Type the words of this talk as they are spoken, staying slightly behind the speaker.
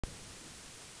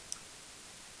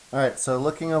Alright, so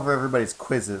looking over everybody's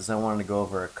quizzes, I wanted to go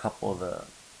over a couple of the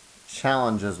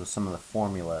challenges with some of the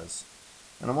formulas.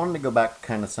 And I wanted to go back to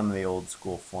kind of some of the old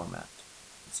school format.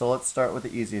 So let's start with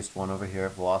the easiest one over here,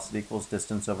 velocity equals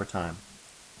distance over time.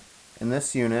 In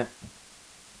this unit,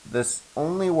 this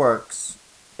only works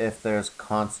if there's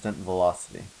constant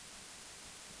velocity.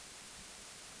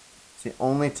 It's the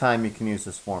only time you can use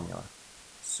this formula.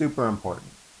 Super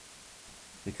important.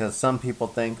 Because some people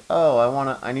think, oh,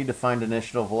 I need to find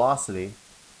initial velocity.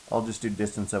 I'll just do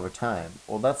distance over time.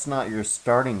 Well, that's not your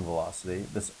starting velocity.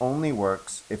 This only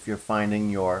works if you're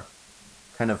finding your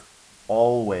kind of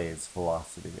always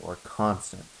velocity or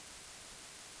constant.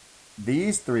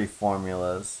 These three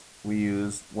formulas we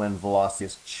use when velocity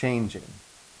is changing.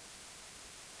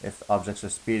 If objects are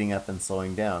speeding up and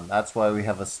slowing down. That's why we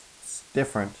have a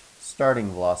different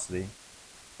starting velocity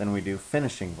than we do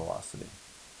finishing velocity.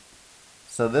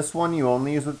 So this one you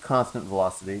only use with constant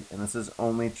velocity, and this is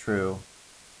only true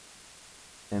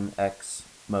in x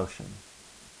motion.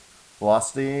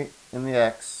 Velocity in the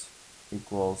x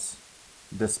equals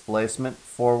displacement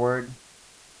forward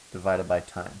divided by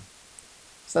time.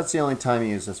 So that's the only time you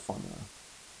use this formula.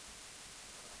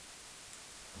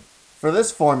 For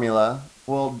this formula,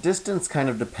 well, distance kind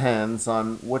of depends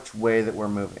on which way that we're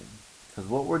moving. Because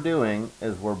what we're doing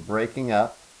is we're breaking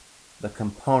up the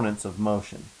components of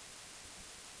motion.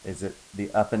 Is it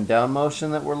the up and down motion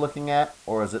that we're looking at,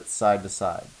 or is it side to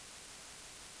side?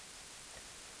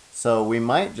 So we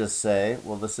might just say,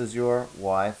 well, this is your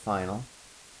y final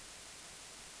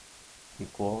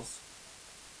equals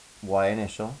y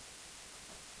initial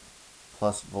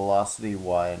plus velocity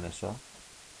y initial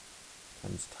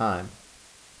times time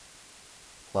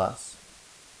plus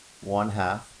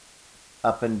 1/2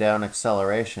 up and down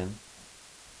acceleration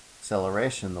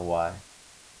the y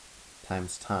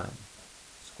times time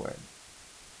squared.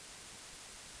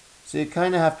 So you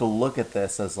kind of have to look at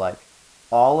this as like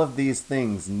all of these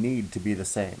things need to be the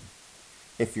same.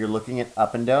 If you're looking at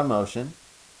up and down motion,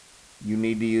 you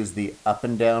need to use the up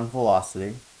and down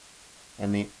velocity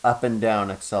and the up and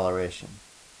down acceleration.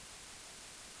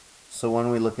 So when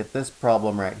we look at this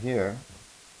problem right here,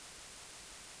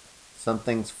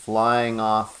 something's flying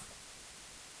off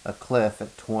a cliff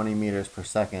at 20 meters per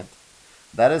second.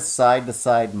 That is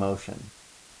side-to-side motion.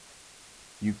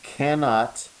 You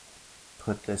cannot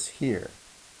put this here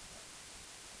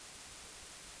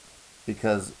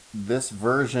because this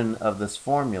version of this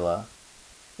formula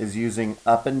is using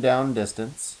up and down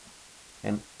distance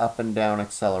and up and down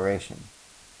acceleration.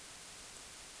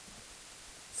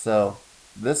 So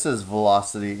this is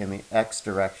velocity in the x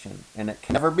direction, and it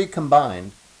can never be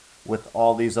combined with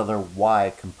all these other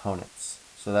y components.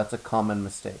 So that's a common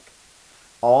mistake.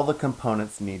 All the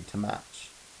components need to match.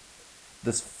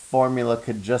 This formula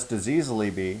could just as easily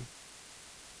be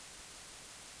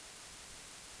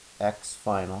x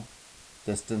final,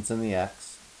 distance in the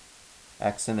x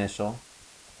initial,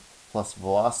 plus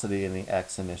velocity in the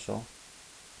x initial,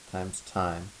 times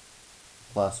time,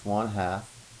 plus 1/2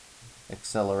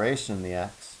 acceleration in the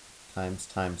x times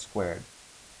time squared.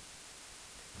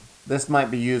 This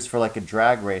might be used for like a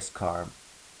drag race car,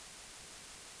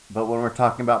 but when we're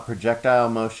talking about projectile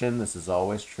motion, this is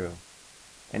always true.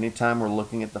 Anytime we're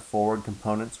looking at the forward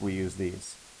components, we use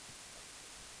these.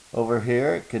 Over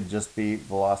here, it could just be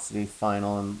velocity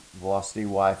final and velocity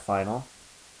y final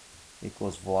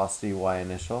equals velocity y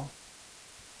initial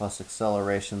plus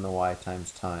acceleration the y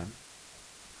times time.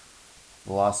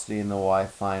 Velocity in the y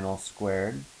final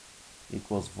squared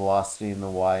equals velocity in the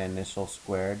y initial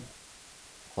squared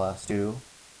plus 2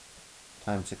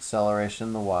 times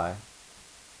acceleration the y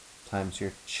times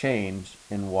your change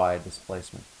in y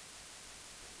displacement.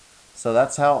 So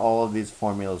that's how all of these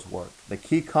formulas work. The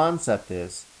key concept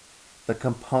is the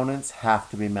components have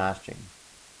to be matching.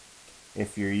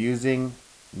 If you're using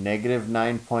negative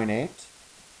 9.8,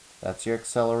 that's your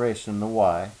acceleration, the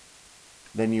y,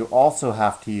 then you also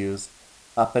have to use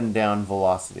up and down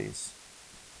velocities.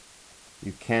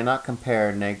 You cannot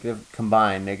combine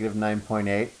negative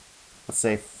 9.8, let's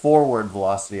say forward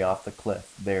velocity off the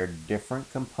cliff. They're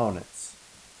different components.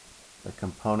 The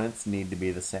components need to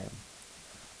be the same.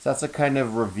 So that's a kind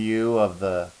of review of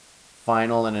the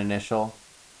final and initial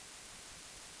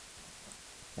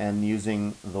and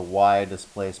using the y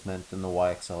displacement and the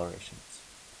y acceleration.